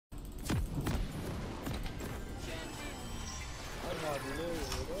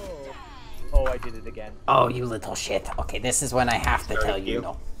Oh, I did it again. Oh, you little shit. Okay, this is when I have to tell you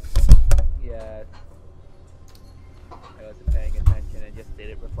no. Yes. I wasn't paying attention and just did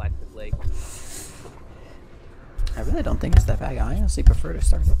it reflexively. I really don't think it's that bad. I honestly prefer to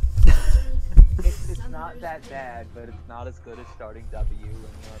start it. It's not that bad, but it's not as good as starting W when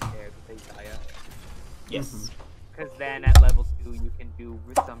you're paired with Veigar. Yes. Because then at level 2 you can do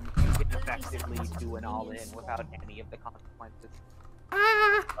some, you can effectively do an all-in without any of the consequences.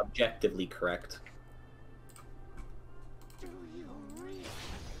 Objectively correct. Do you realize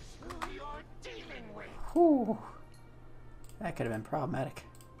who you're dealing with? Whew. That could have been problematic.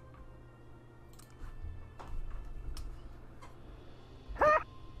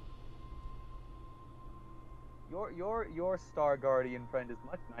 Your Star Guardian friend is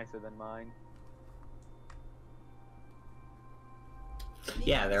much nicer than mine.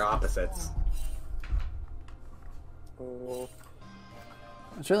 Yeah, they're opposites.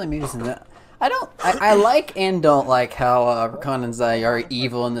 It's really amusing that I like and don't like how Rakan and Zai are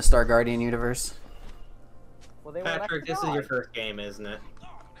evil in the Star Guardian universe. Well, they Patrick, this is your first game, isn't it?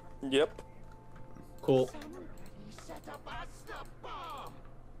 Yep. Cool. Set up a stop bomb.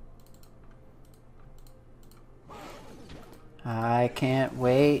 I can't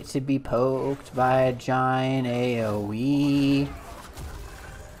wait to be poked by a giant AoE.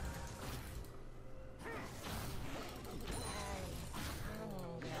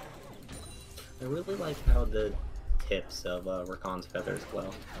 I really like how the tips of Rakan's feathers glow.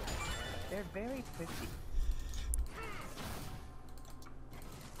 They're very pretty.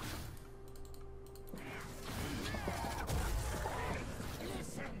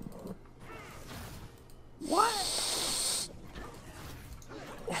 What?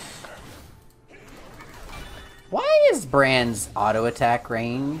 Why is Brand's auto attack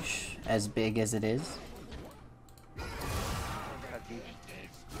range as big as it is?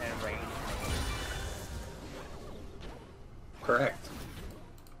 Correct.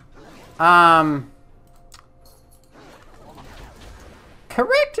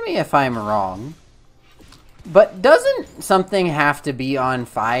 Correct me if I'm wrong, but doesn't something have to be on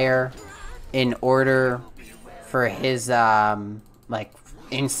fire in order for his, like,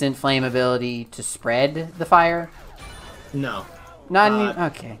 instant flame ability to spread the fire? No. Not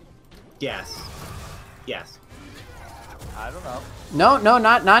okay. Yes. Yes. I don't know. No,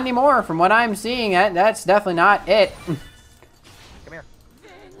 not anymore. From what I'm seeing, that's definitely not it. Come here.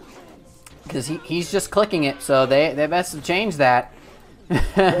 Because he's just clicking it, so they best have changed that.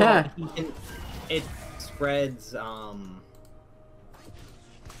 Well, it spreads, yeah,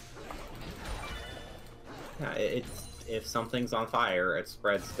 if something's on fire, it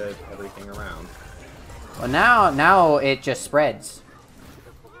spreads to everything around. Well, now it just spreads.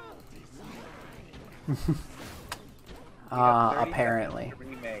 Apparently.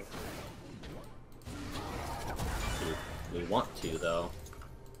 We want to, though.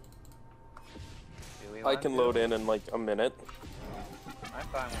 I can load in like a minute. I'm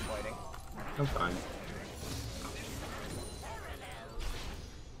fine with waiting. I'm fine.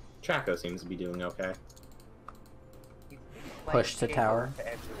 Chaco seems to be doing okay. Push to tower.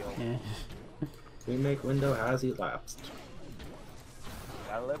 Yeah. We make window has elapsed.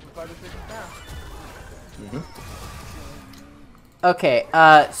 Gotta live with our decisions now. Okay,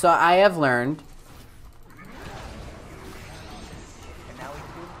 so I have learned. And now we can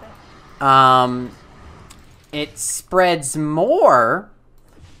do the thing. It spreads more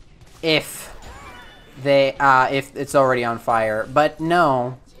if if it's already on fire, but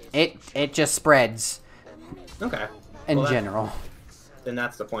no, it just spreads. Okay. In general. Then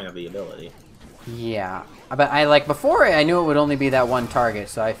that's the point of the ability. Yeah, but I like before I knew it would only be that one target,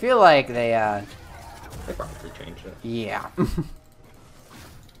 so I feel like they probably changed it. Yeah. You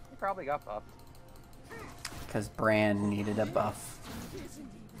probably got buffed. Because Brand needed a buff.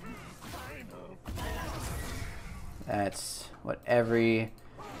 That's what every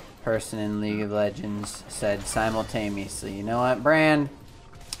person in League of Legends said simultaneously. You know what, Brand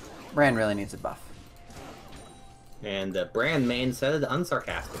really needs a buff. And the Brand main said it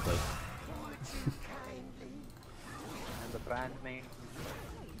unsarcastically. And the brand name.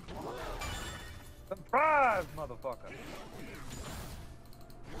 Surprise, motherfucker!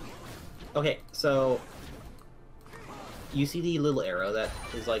 Okay, so you see the little arrow that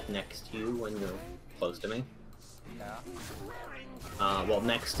is like next to you when you're close to me? Yeah. Well,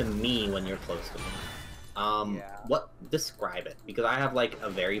 next to me when you're close to me. Yeah. What? Describe it, because I have like a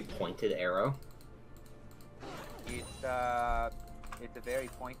very pointed arrow. It's a very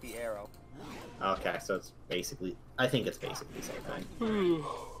pointy arrow. Okay, so it's basically, I think it's basically the same thing.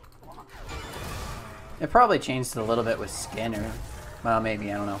 It probably changed a little bit with skin, or well,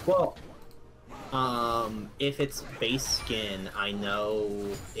 maybe, I don't know. Well, If it's base skin, I know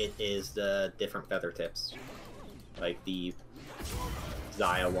it is the different feather tips. Like the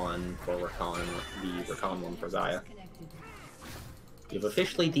Zaya one for Rakan, the Rakan one for Zaya. You've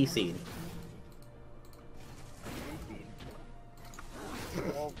officially DC'd.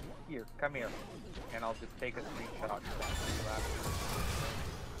 Well, here, come here. And I'll just take a screenshot.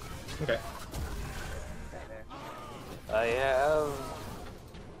 Okay. I have.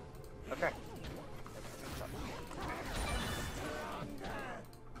 Okay.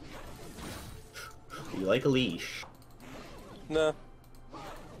 You like a leash? Nah.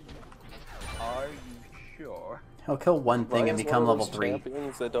 Are you sure? He'll kill one thing and Ryan's become one of level those 3.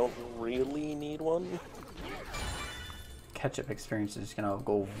 champions that don't really need one. Ketchup experience is just gonna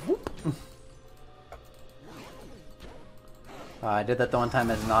go whoop. I did that the one time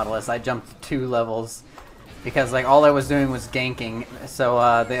as Nautilus. I jumped 2 levels because like all I was doing was ganking. So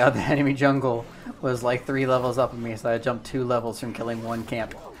the other enemy jungle was like 3 levels up of me, so I jumped 2 levels from killing 1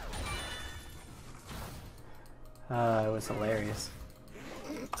 camp. It was hilarious.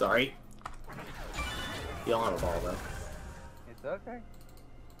 Sorry. You don't have a ball though. It's okay.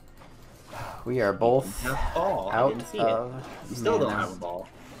 We are both You have a ball. I out didn't see of it. You still don't mana. have a ball.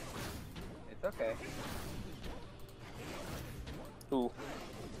 It's okay. Ooh.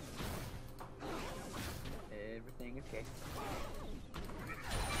 Everything is okay.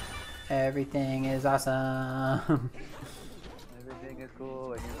 Everything is awesome. Everything is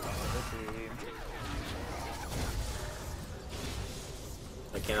cool and you're part of the team.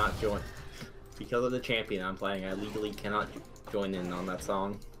 I cannot join. Because of the champion I'm playing, I legally cannot join in on that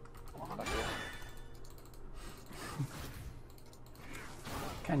song.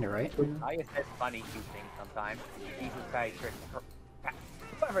 Kinda right. I just said funny cute things sometimes. Jesus Christ,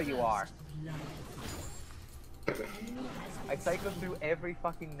 whoever you are. I cycled through every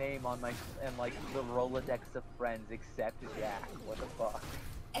fucking name on my and like the Rolodex of friends except Jack. What the fuck?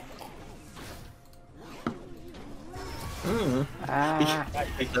 Ah,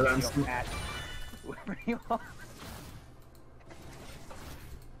 Because I'm You know, Matt, whoever you are.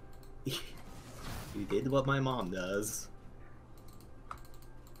 You did what my mom does.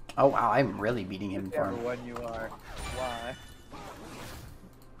 oh wow, I'm really beating him for Whichever him. one you are. Why?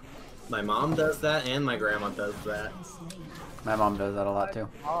 My mom does that and my grandma does that. My mom does that a lot too.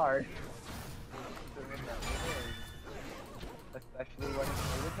 It's hard. To win that game. Especially when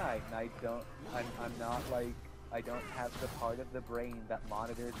it's late at night and I'm not like, I don't have the part of the brain that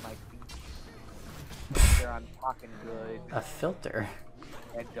monitors my speech. Make sure I'm talking good A filter.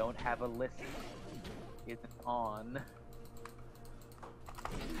 and don't have a list. Isn't on.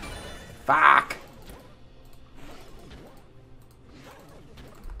 Fuck!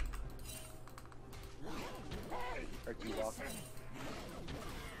 Or you walking.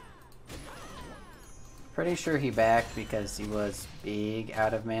 Pretty sure he backed because he was big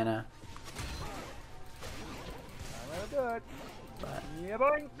out of mana. I'm gonna do it. But Yeah,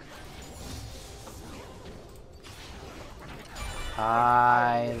 boink.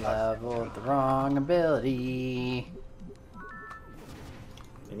 I leveled the wrong ability.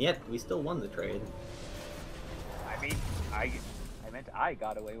 And yet, we still won the trade. I mean, I meant I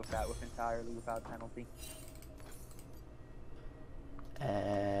got away with that with entirely without penalty.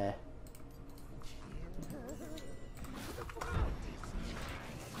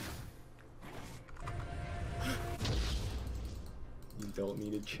 You don't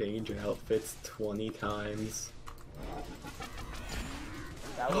need to change outfits 20 times.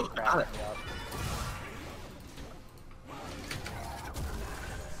 That was Got cracking it. me up.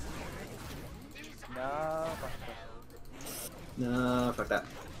 No, fuck No, fuck that.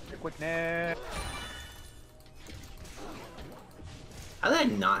 the quickness. How did I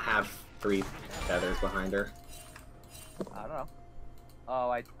not have 3 feathers behind her? I don't know. Oh,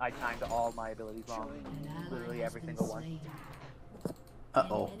 I timed all my abilities wrong. Literally every single one.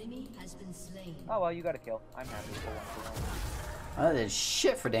 Uh-oh. Oh well, you got a kill. I'm happy for one. That did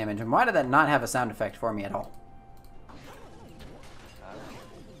shit for damage. And why did that not have a sound effect for me at all?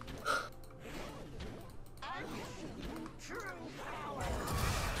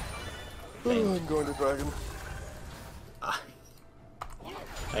 I'm going to dragon.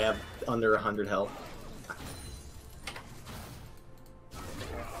 I have under 100 health.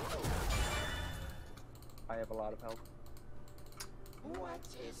 I have a lot of health. What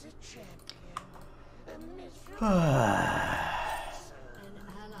is a champion? A miserable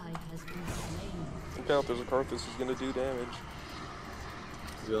Look out, there's a Karthus who's gonna do damage.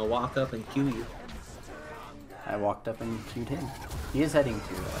 He's gonna walk up and kill you. I walked up and queued him. He is heading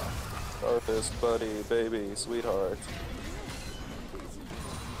to, Karthus, buddy, baby, sweetheart.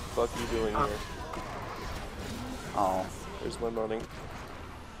 Fuck you doing here? Oh, Where's my money?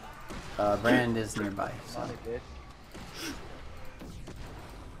 Brand is nearby. So. On it, bitch.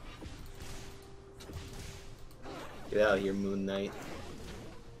 Get out of here, Moon Knight.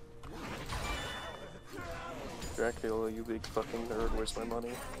 Dracula, you big fucking nerd. Where's my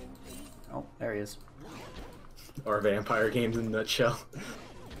money? Oh, there he is. Or vampire games in a nutshell.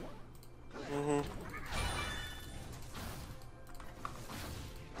 Mm-hmm.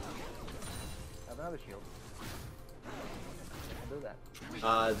 Have another shield. I'll do that.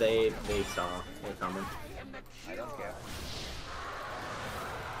 They saw it coming. I don't care.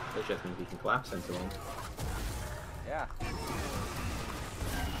 It just means we can collapse into them. Yeah.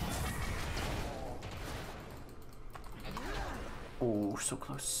 Oh, so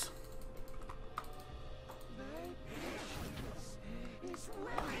close.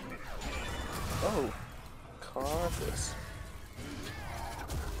 Oh, cautious.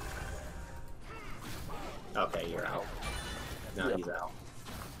 Okay, you're out. Now Yep. he's out.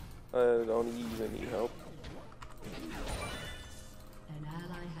 I don't even need help. An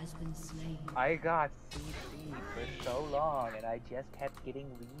ally has been slain. I got CC'd for so long, and I just kept getting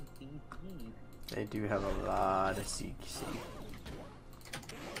re-CC'd. They do have a lot of CC.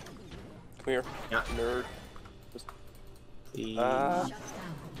 Come here, Yeah. nerd. Please. Ah, Shut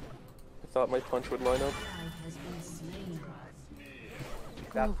down. I thought my punch would line up. Ally has been slain.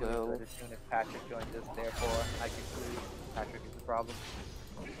 Stop Oh, doing well. good as soon as Patrick joins us, therefore I conclude Patrick is the problem.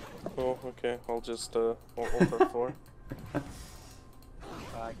 Oh, okay. I'll just I'll for 4.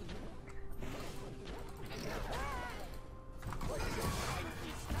 Bye.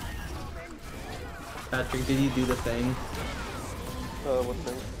 Patrick, did you do the thing? What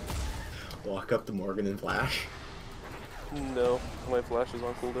thing? Walk up to Morgan and flash? No, my flash is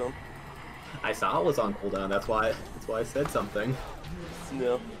on cooldown. I saw it was on cooldown, that's why I said something.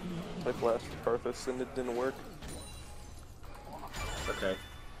 No, I flashed Karthus and it didn't work. Okay.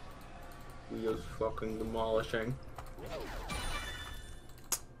 We are fucking demolishing.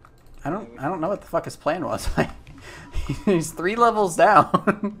 I don't know what the fuck his plan was. He's 3 levels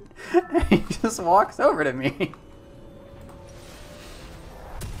down. And he just walks over to me.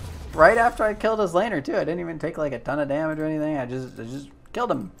 Right after I killed his laner too. I didn't even take like a ton of damage or anything. I just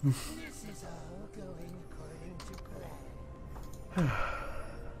killed him. This is all going according to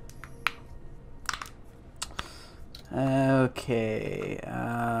plan. Okay.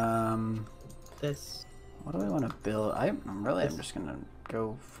 This. What do I want to build? I'm just gonna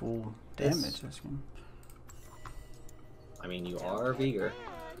go full damage this game. I mean, you are Veigar.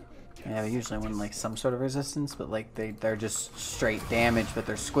 Yeah, we usually win like some sort of resistance, but like they're just straight damage, but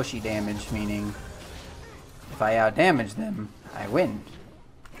they're squishy damage, meaning if I out damage them, I win.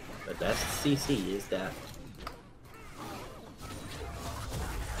 The best CC is death.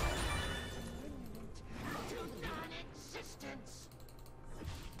 Non-existence.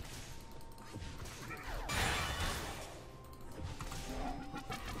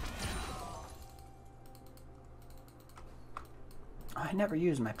 Oh, I never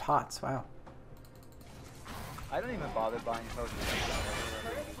use my pots. Wow. I don't even bother buying potions.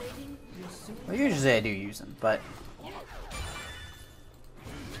 Well, usually I do use them, but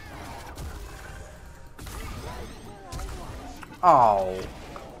oh,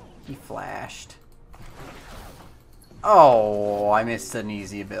 he flashed. Oh, I missed an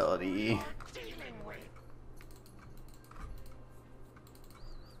easy ability. Dealing with.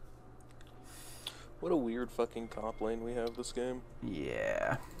 What a weird fucking top lane we have this game.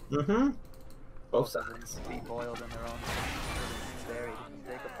 Yeah. Mm-hmm. Both Both of them sides. be boiled in their own berry. Just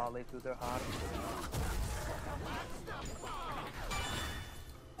take a parlay through their heart.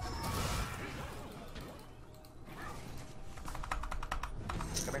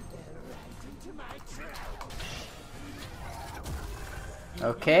 Come here.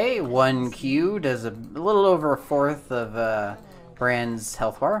 Okay, 1Q does a little over a fourth of Brand's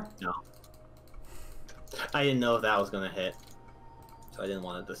health bar. No. I didn't know if that was gonna hit, so I didn't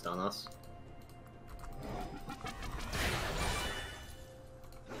want it to stun us.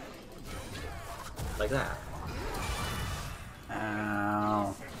 Like that.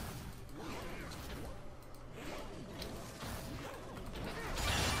 Ow.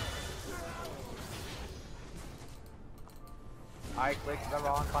 I clicked the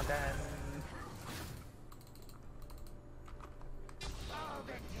wrong button. All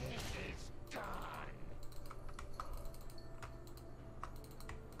the tea is gone.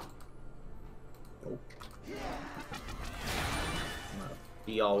 Nope.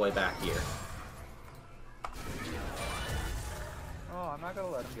 Be all the way back here. Oh, I'm not gonna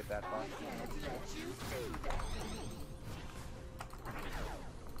let him get that far.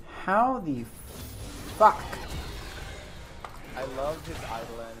 How the fuck I love his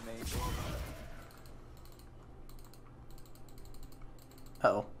idle animation.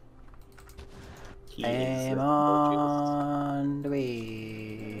 Uh-oh. He is I'm the on the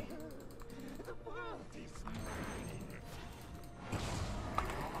way.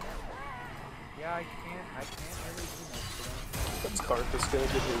 Yeah, I can't really do much to them. That's Karthus gonna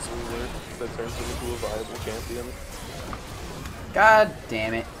get his ruler that turns him into a viable champion. God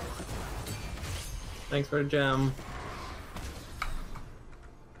damn it. Thanks for the gem.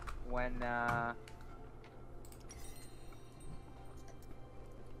 When I'm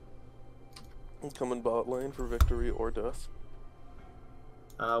coming bot lane for victory or death.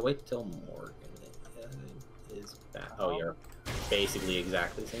 Wait till Morgan is back. Oh, you're basically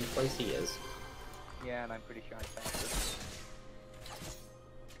exactly the same place he is. yeah, and I'm pretty sure I'm faster.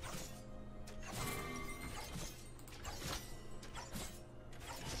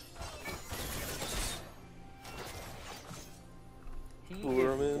 He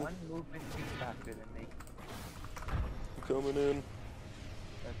Lure him is in. one movement too faster than me. I'm coming in.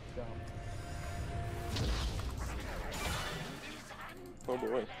 That's dumb. Oh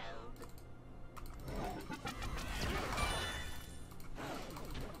boy.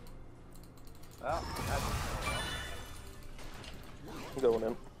 Well, that's I'm going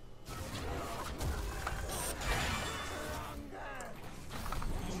in.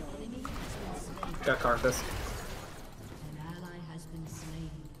 Got Karthus. An ally has been slain.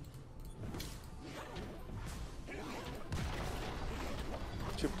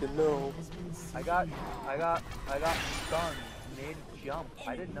 Chipped no. Has been slain. I got stunned mid jump.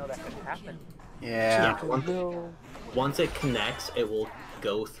 I didn't know that could happen. Yeah. Once it connects, it will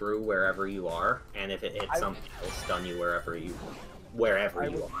go through wherever you are, and if it hits I- something, it'll stun you wherever you I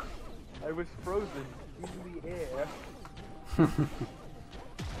was- are. I was frozen in the air.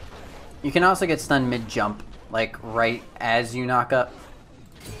 You can also get stunned mid-jump, like right as you knock up.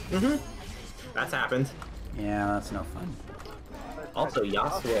 That's happened. Yeah, that's no fun. Also,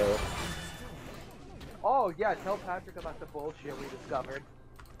 Yasuo. Oh yeah, tell Patrick about the bullshit we discovered.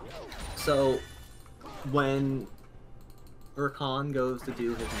 So, when Rakan goes to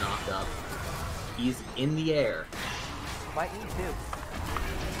do his knock up, he's in the air. My E2.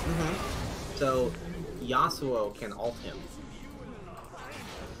 So, Yasuo can ult him.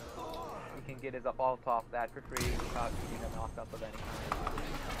 He can get his ult off that for free without needing a knock up of any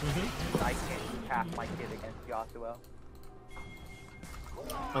kind. I can't use half my kit against Yasuo.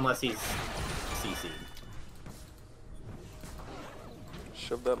 Unless he's CC'd.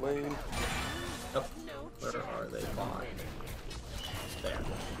 Shove that lane. Oh, where are they? Fine. There.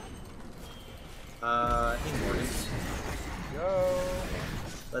 Hey Morgan. Yo!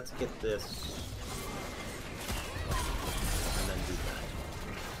 Let's get this. And then do that.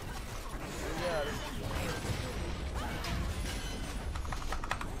 Yeah,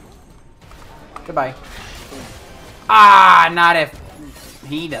 Goodbye. Ah, not if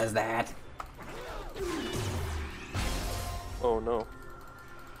he does that. Oh no.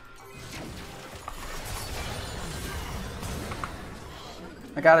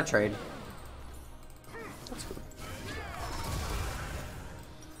 I got a trade. That's good.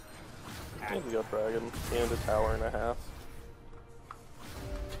 And we got dragon and a tower and a half.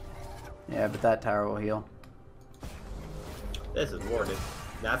 Yeah, but that tower will heal. This is warded.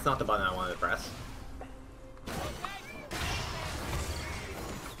 That's not the button I wanted to press.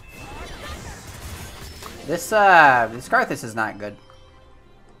 This Karthus is not good.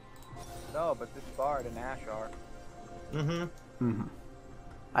 no, but this Bard and Ash are. Mm-hmm.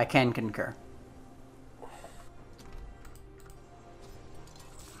 I can concur.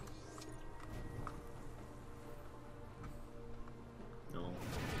 No.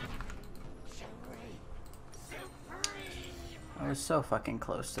 I was so fucking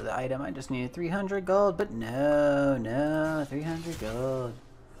close to the item. I just needed 300 gold, but no, 300 gold.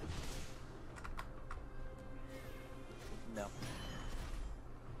 No.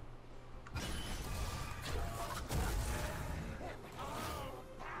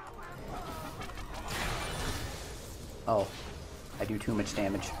 Oh, I do too much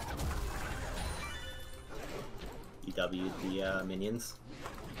damage. You W'd the minions.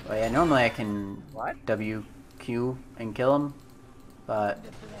 Well, yeah, normally I can What? WQ and kill him, but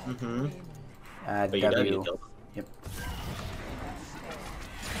But you W. W'd them. Yep. An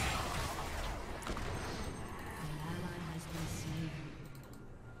ally has been slain.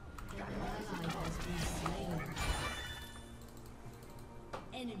 An ally has been slain.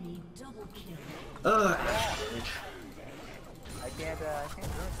 Enemy double kill. Ugh. I can't do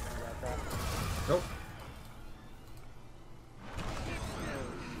anything about that. Nope.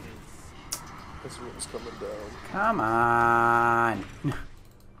 I This one's coming down. Come on.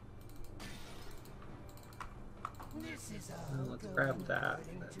 Let's grab that.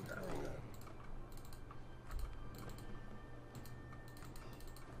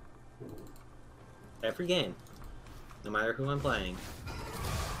 Every game, no matter who I'm playing,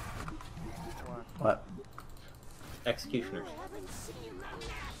 What? Executioners.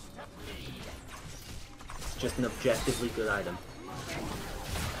 It's just an objectively good item.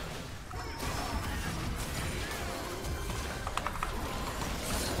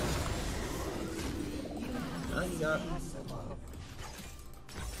 Oh, you got.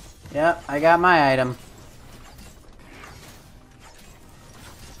 Yep, I got my item.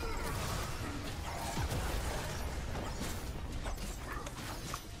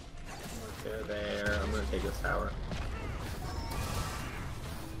 They're there. I'm gonna take this tower.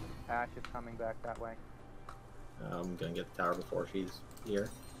 Ash is coming back that way. I'm gonna get the tower before she's here.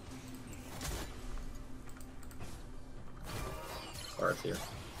 Or it's here.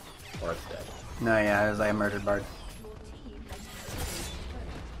 Or it's dead. No, yeah, it was like a murdered bard.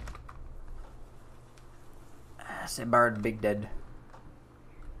 I say bard, big dead.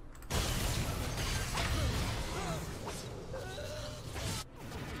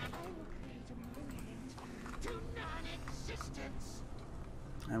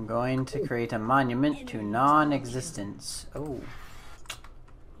 I'm going to create a monument to non-existence. Oh.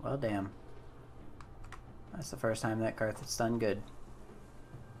 Well, damn. That's the first time that Karth has done good.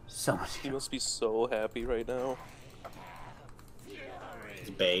 So much. He must be so happy right now. It's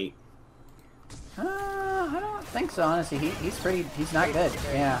bait. I don't think so, honestly. He's pretty... He's not good.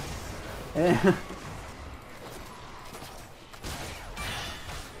 Yeah.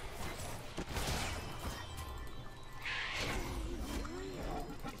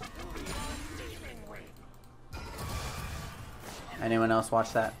 Anyone else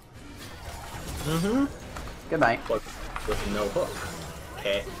watch that? Mm-hmm. Goodbye. With no hook.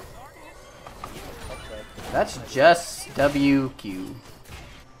 Okay. That's just WQ.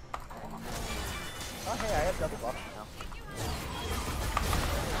 Oh hey, I have double buffs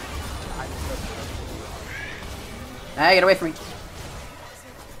now. Hey, get away from me.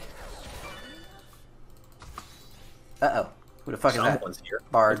 Uh-oh. Who the fuck is that? Someone's here.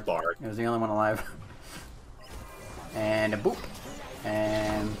 Bard. It's Bard. It was the only one alive. And a boop.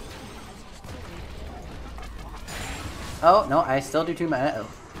 And... Oh, no, I still do too much. Uh-oh.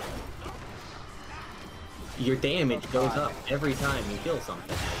 Your damage goes up every time you kill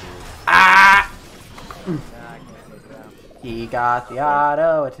something. Ah! Nah, I can't take it out. He got the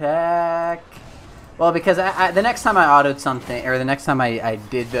auto attack. Well, because the next time I autoed something, or the next time I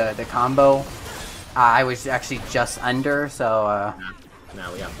did the combo, I was actually just under, so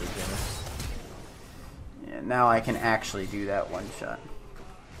Now we have to do it. yeah, now I can actually do that one shot.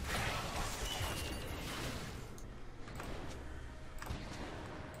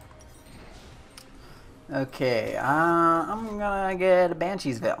 Okay, I'm gonna get a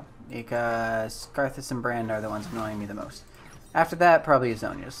Banshee's Veil, because Karthus and Brand are the ones annoying me the most. After that, probably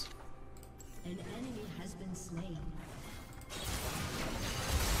Azonia's. An enemy has been slain.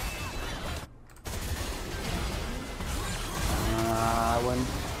 I wouldn't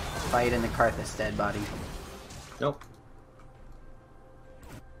fight in the Karthus dead body. Nope.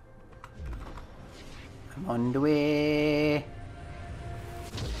 I'm on the way.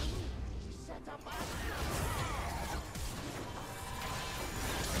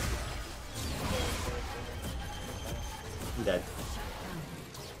 I'm dead.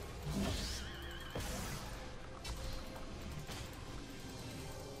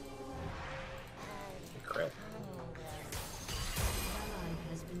 Crit. Ally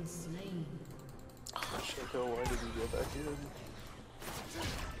has been slain. Oh, Shaco, why did he go back in?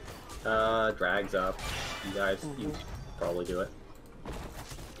 Drags up. You guys, you probably do it.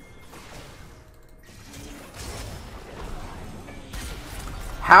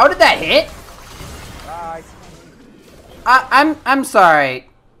 How did that hit? Bye. I'm sorry.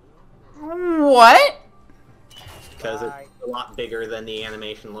 What? Because it's a lot bigger than the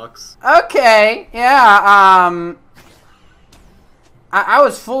animation looks. Okay, yeah, I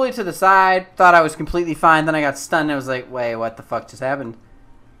was fully to the side, thought I was completely fine, then I got stunned and I was like, wait, what the fuck just happened?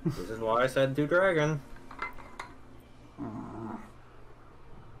 This is why I said do dragon.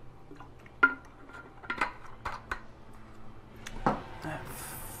 That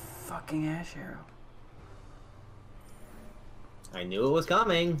fucking Ash Arrow. I knew it was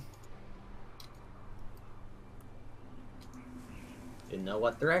coming. Didn't know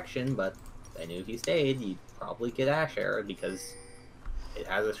what direction, but I knew if you stayed, you'd probably get Ash Arrow because it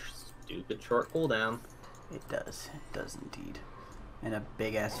has a stupid short cooldown. It does indeed. And a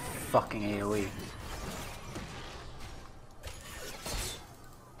big ass fucking AoE.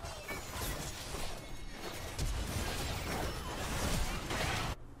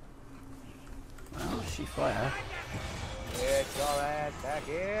 Well, she flat. Get your ass back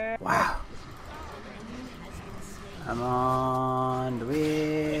here! Wow. I'm on the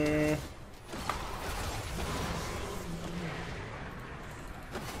way.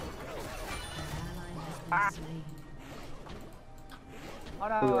 Oh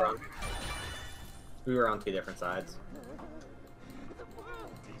We were no! on, we were on two different sides.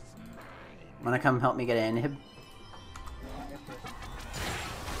 Wanna come help me get an inhib?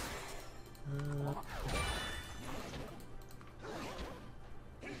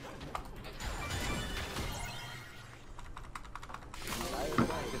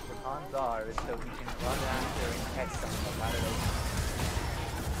 Hanzar is so he can run after and catch someone out of those.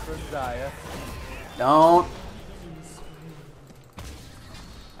 From Zaya. Don't.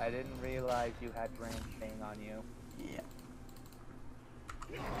 I didn't realize you had brand stain on you. Yeah.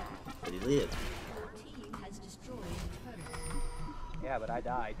 But he lived. Your team has destroyed a turret. Yeah, but I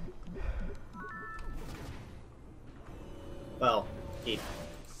died. Well, if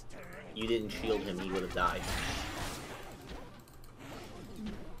you didn't shield him, he would have died.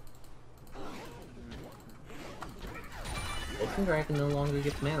 Ocean Dragon no longer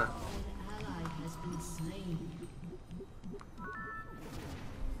gets mana. An ally has been slain.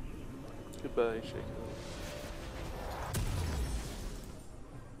 Goodbye, Shaker.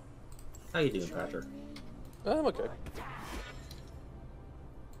 How you doing, Patrick? I'm okay.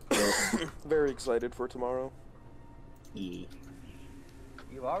 Very excited for tomorrow. E.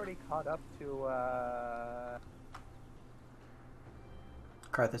 You've already caught up to,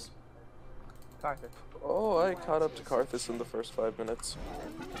 Karthus. Carthus. Oh, I caught up to Karthus in the first 5 minutes.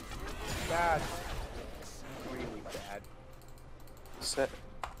 That's really bad. Set.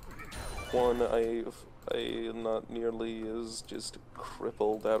 One, I am not nearly as just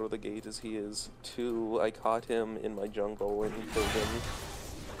crippled out of the gate as he is. Two, I caught him in my jungle and killed him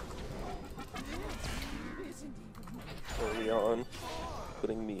early on,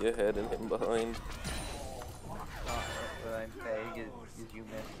 putting me ahead and him behind. What I'm saying is you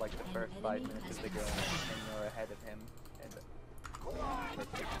missed like the first 5 minutes of the game and you're ahead of him. And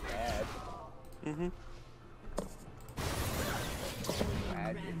it's bad. Mm-hmm.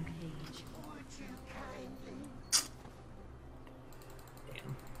 Bad. Rampage.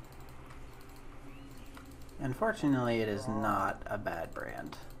 Unfortunately, it is not a bad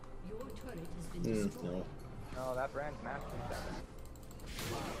brand. Your turret has been destroyed. No. No, that brand's Master 7.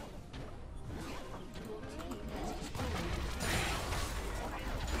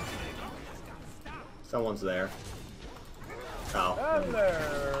 Someone's there. Oh.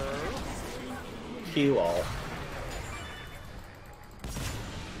 Hello! You all.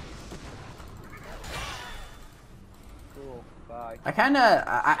 Cool, bye.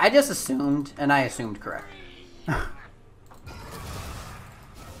 I just assumed, and I assumed correct. You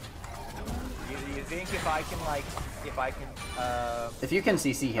think if I can, If you can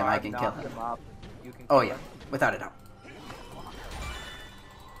CC him, I can kill knock him. up, you can Oh kill yeah, him? without a doubt.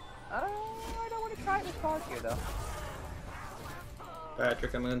 I don't want to try this card here, though.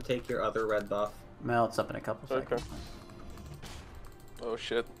 Patrick, I'm gonna take your other red buff. Melts up in a couple Okay. seconds. Oh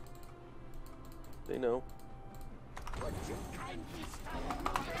shit. They know.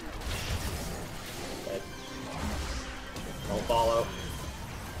 Okay. Don't follow.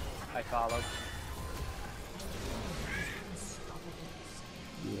 I followed.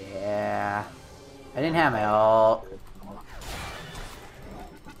 Yeah. I didn't have my ult.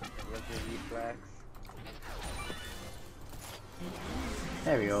 What's your reflex?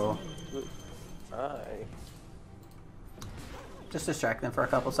 There we go. Aye. Just distract them for a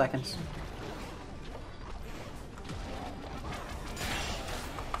couple seconds.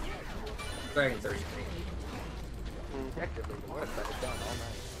 Dragon 3. Objectively, the worst I've done all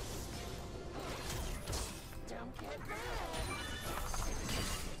night.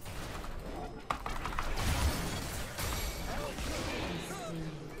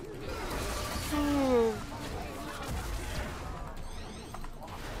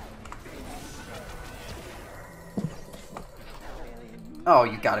 Oh,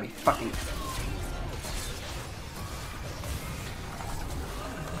 you gotta be fucking.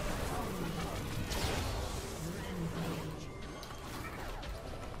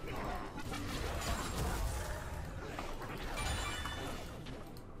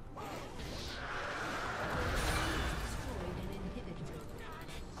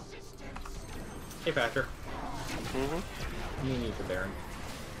 Hey, Patrick. Mm-hmm. You need the Baron.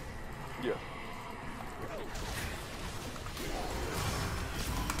 Yeah.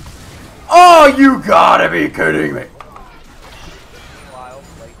 Oh, you gotta be kidding me! Meanwhile,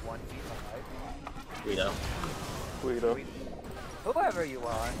 like 1v5. Guido. Guido. Whoever you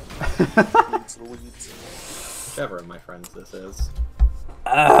are. Weeds the weeds. Whichever of my friends this is.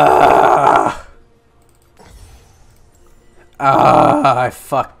 I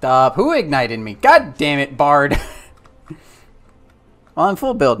fucked up. Who ignited me? God damn it, Bard. Well, I'm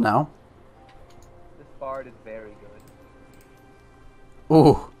full build now. This bard is very good.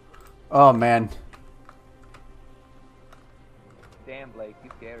 Ooh. Oh, man. Damn, Blake, he's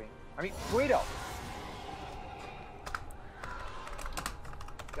scary. I mean, Guido!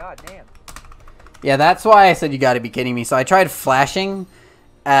 God damn. Yeah, that's why I said you gotta be kidding me. So I tried flashing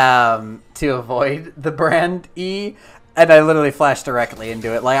to avoid the brand E, and I literally flashed directly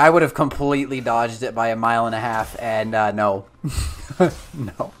into it. Like, I would have completely dodged it by 1.5 miles, and no.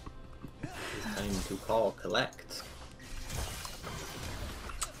 No. It's time to call collect.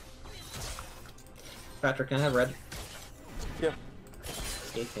 Patrick, can I have red? Yeah.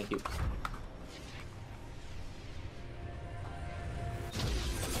 Okay, thank you. Team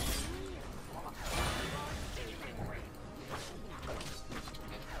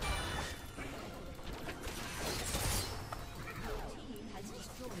has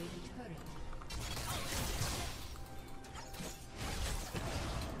destroyed a turret.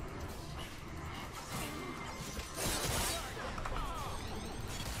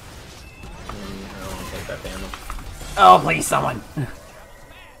 I don't want to take that damage. Oh, please, someone.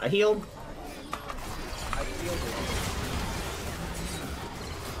 I healed. I feel it.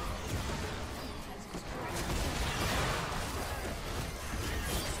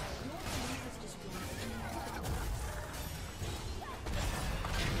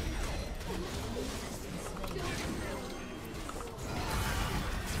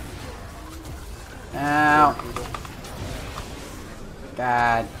 Ow.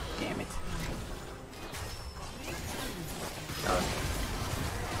 God damn it. God.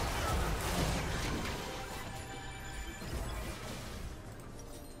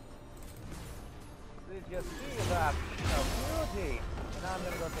 Did you see that? Oh, beauty! And now I'm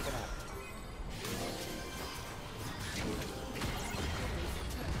gonna go take a nap.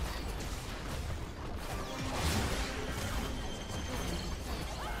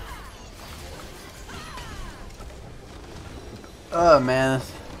 Oh, man.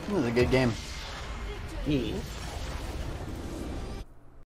 This is a good game. Me.